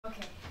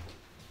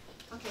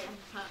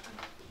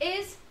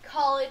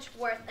college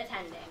worth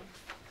attending?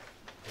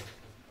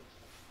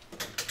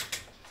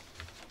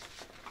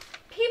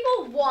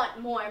 People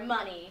want more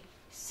money.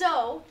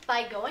 So,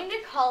 by going to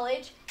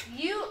college,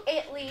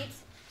 it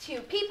leads to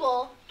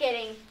people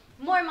getting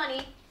more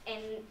money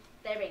in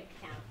their bank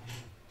account.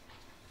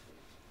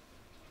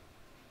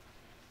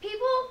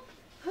 People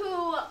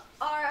who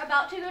are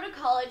about to go to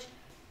college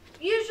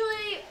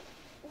usually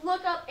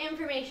look up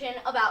information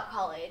about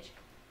college.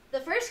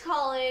 The first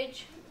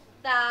college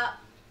that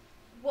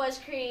was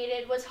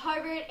created was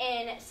Harvard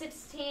in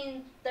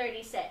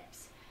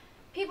 1636.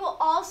 People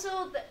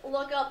also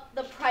look up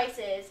the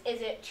prices.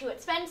 Is it too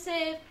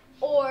expensive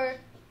or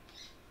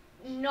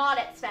not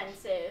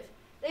expensive?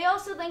 They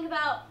also think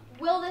about,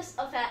 will this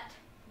affect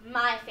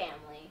my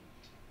family?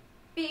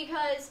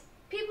 Because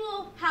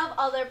people have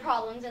other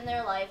problems in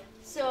their life,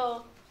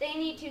 so they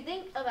need to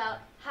think about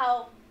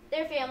how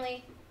their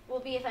family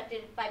will be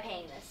affected by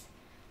paying this.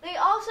 They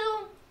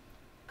also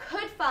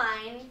could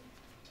find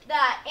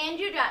that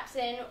Andrew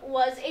Jackson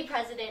was a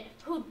president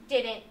who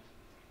didn't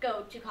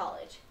go to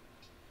college.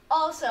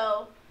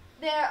 Also,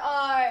 there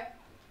are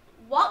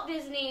Walt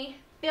Disney,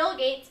 Bill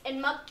Gates,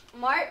 and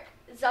Mark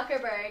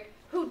Zuckerberg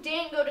who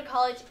didn't go to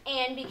college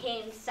and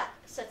became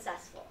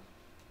successful.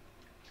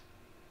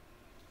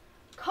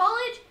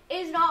 College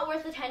is not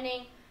worth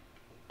attending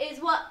is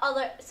what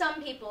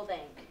some people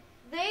think.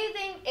 They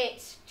think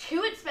it's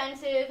too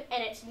expensive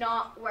and it's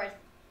not worth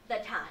the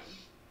time.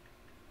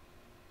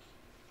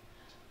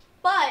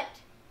 But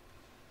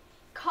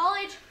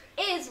college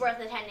is worth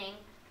attending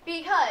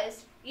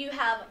because you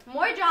have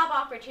more job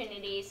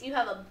opportunities, you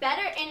have a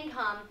better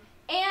income,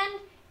 and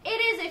it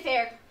is a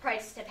fair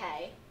price to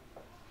pay.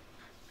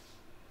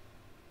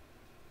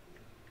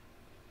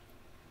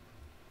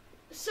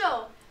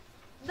 So,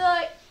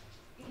 the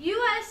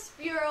U.S.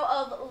 Bureau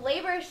of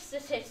Labor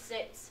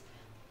Statistics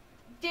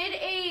did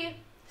a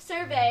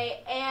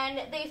survey,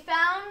 and they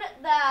found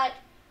that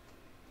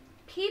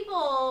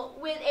people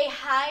with a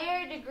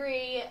higher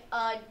degree,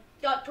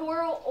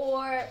 doctoral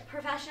or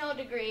professional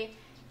degree,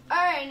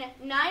 earn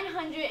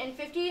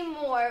 $950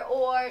 more,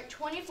 or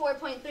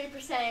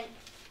 24.3%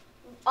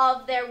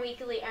 of their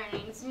weekly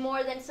earnings,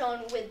 more than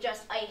someone with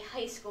just a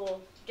high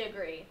school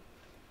degree.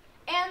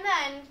 And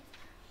then,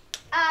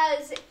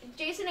 as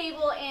Jason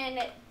Abel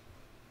and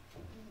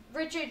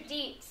Richard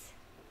Dietz,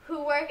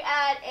 who work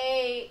at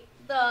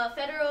the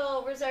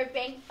Federal Reserve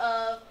Bank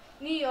of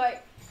New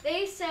York,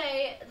 they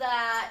say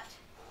that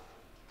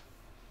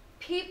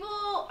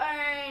people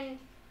earn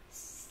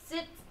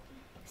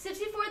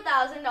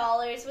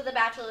 $64,000 with a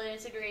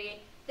bachelor's degree.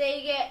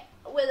 They get,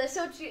 with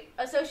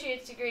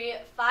associate's degree,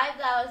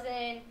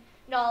 $5,000,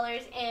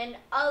 and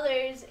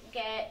others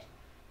get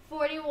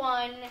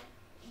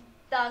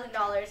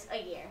 $41,000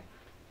 a year.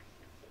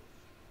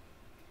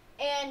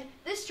 And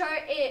this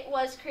chart, it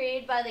was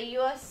created by the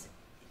U.S.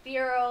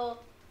 Bureau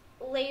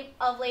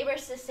of Labor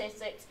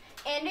Statistics,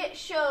 and it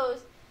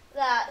shows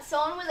that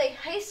someone with a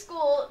high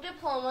school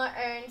diploma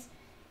earns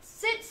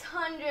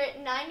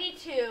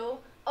 $692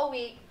 a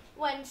week,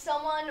 when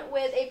someone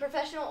with a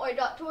professional or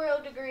doctoral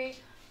degree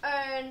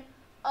earn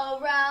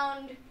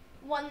around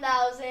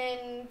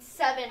 $1,700.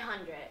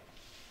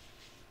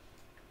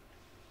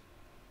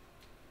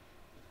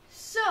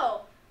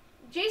 So,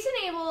 Jason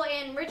Abel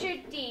and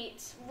Richard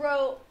Dietz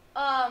wrote,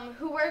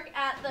 who work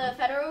at the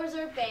Federal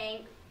Reserve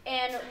Bank,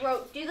 and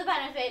wrote, "Do the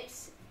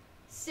benefits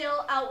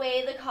still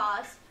outweigh the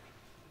cost?"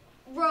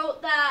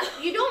 Wrote that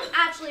you don't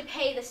actually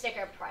pay the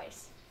sticker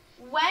price.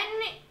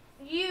 When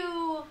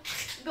you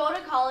go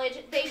to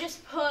college, they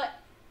just put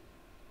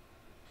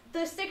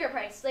the sticker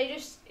price. They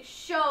just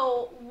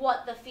show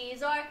what the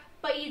fees are,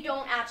 but you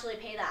don't actually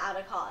pay that out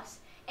of cost.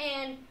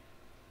 And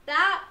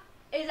that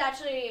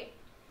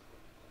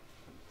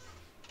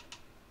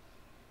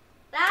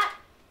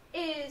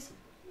is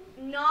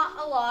not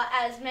a lot,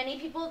 as many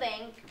people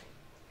think,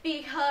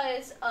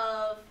 because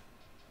of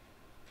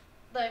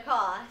the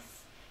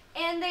costs.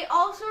 And they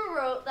also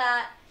wrote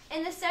that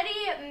in the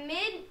steady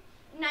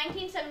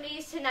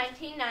mid-1970s to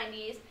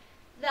 1990s,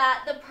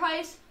 that the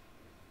price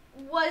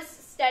was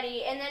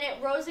steady, and then it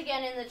rose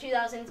again in the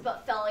 2000s,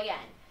 but fell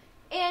again.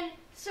 And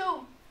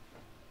so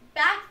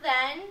back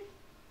then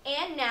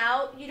and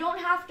now, you don't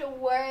have to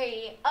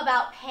worry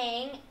about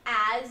paying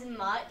as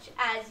much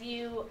as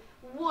you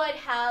would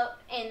have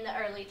in the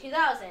early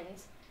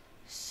 2000s.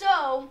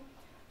 So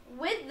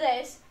with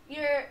this,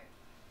 you're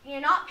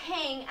not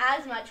paying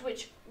as much,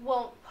 which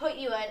won't put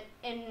you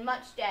in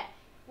much debt,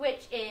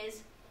 which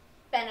is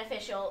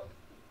beneficial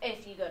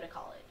if you go to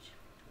college.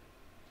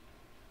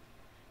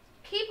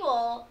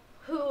 People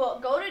who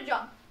go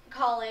to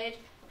college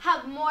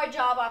have more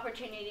job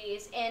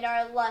opportunities and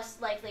are less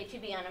likely to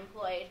be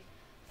unemployed.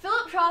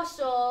 Philip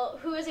Trostel,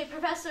 who is a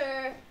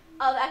professor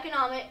of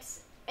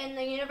economics in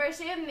the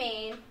University of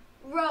Maine,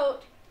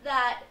 wrote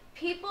that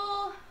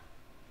people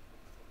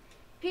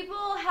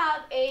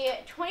have a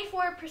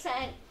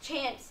 24%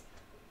 chance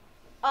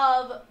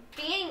of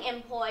being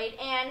employed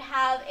and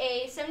have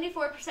a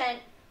 74%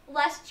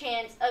 less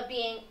chance of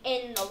being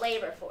in the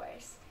labor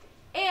force.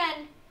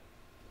 And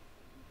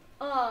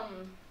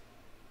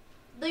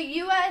the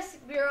U.S.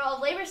 Bureau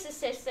of Labor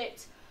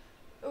Statistics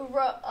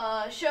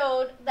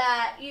showed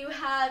that you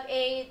have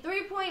a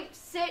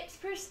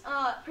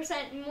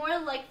 3.6% more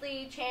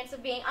likely chance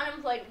of being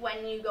unemployed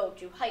when you go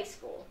to high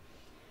school.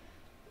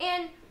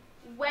 And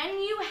when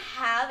you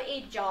have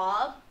a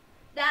job,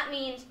 that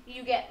means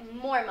you get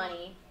more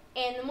money.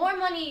 And the more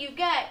money you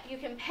get, you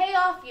can pay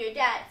off your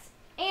debts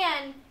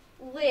and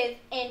live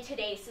in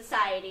today's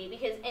society.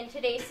 Because in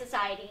today's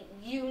society,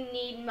 you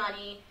need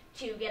money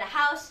to get a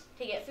house,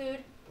 to get food,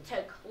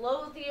 to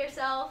clothe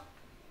yourself.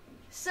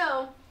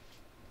 So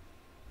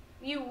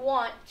you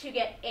want to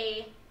get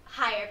a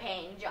higher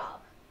paying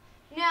job.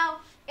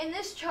 Now, in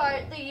this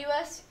chart, the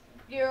U.S.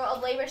 Bureau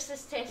of Labor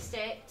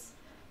Statistics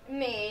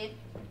made,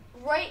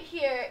 right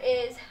here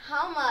is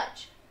how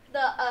much the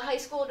high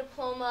school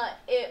diploma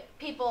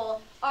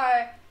people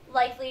are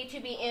likely to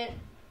be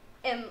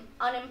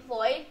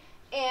unemployed,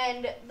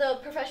 and the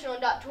professional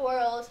and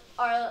doctorals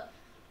are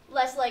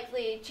less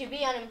likely to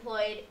be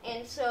unemployed.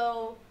 And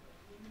so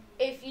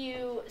if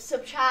you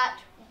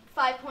subtract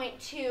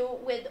 5.2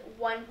 with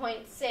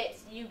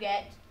 1.6, you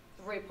get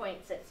 3.6%.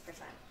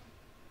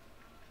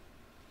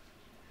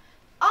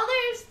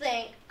 Others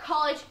think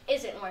college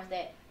isn't worth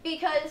it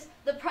because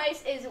the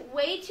price is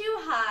way too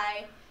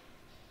high,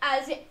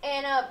 as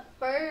Anna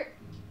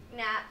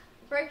Berknat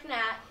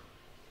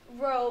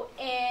wrote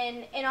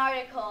in an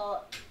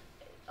article,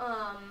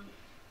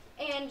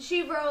 and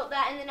she wrote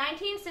that in the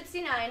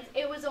 1969s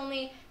it was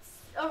only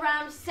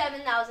around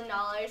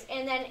 $7,000,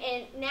 and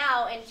then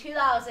now in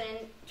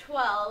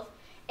 2012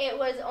 it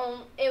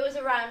was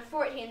around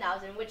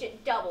 $14,000, which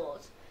it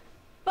doubled.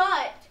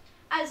 But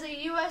as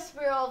the U.S.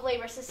 Bureau of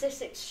Labor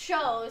Statistics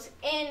shows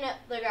in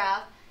the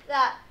graph,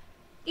 that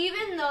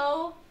even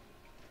though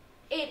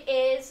it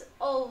is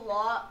a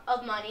lot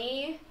of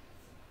money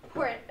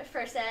per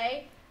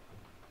se,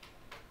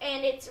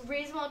 and it's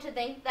reasonable to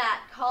think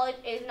that college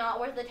is not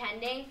worth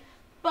attending,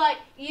 but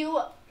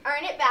you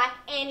earn it back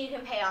and you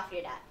can pay off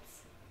your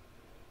debts.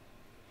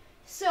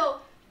 So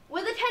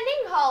with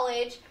attending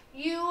college,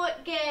 you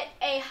get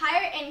a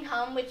higher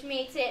income, which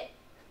makes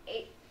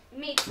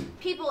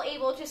people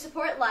able to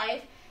support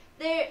life.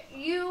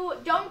 You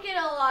don't get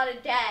a lot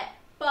of debt,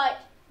 but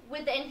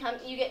with the income,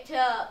 you get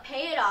to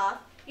pay it off.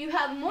 You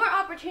have more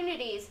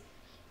opportunities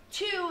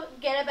to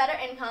get a better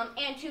income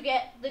and to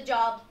get the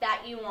job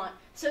that you want.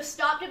 So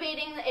stop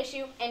debating the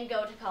issue and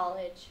go to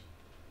college.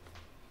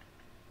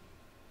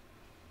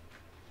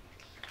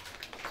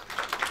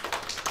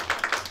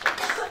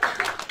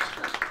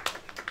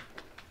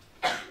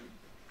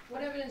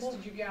 What evidence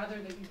did you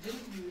gather that you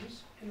didn't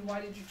use, and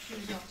why did you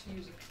choose not to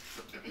use it?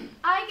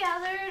 I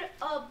gathered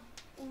a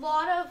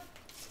lot of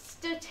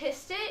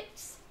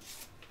statistics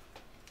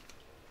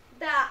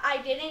that I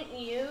didn't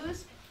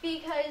use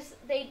because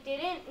they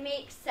didn't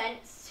make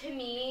sense to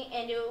me,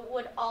 and it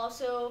would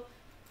also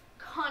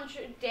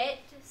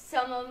contradict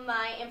some of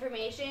my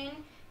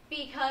information,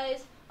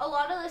 because a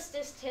lot of the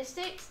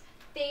statistics,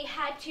 they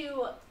had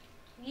to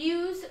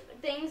use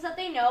things that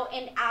they know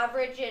and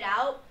average it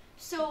out.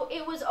 So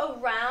it was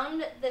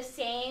around the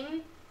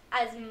same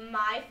as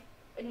my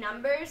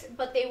numbers,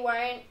 but they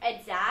weren't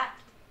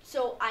exact,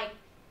 so I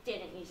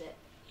didn't use it.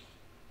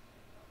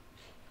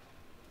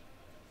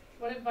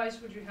 What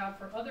advice would you have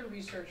for other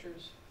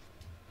researchers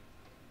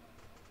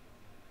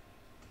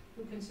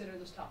who consider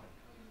this topic?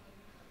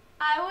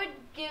 I would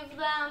give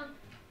them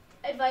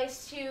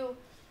advice to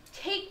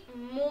take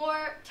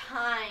more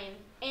time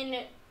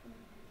and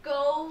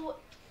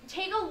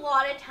take a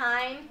lot of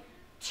time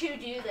to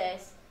do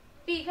this,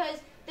 because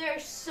there are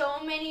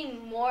so many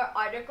more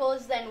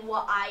articles than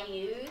what I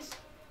use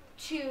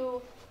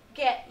to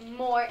get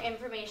more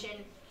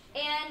information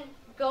and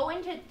go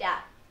into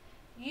depth.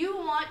 You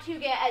want to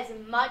get as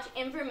much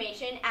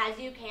information as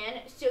you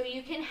can so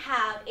you can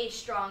have a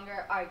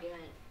stronger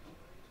argument.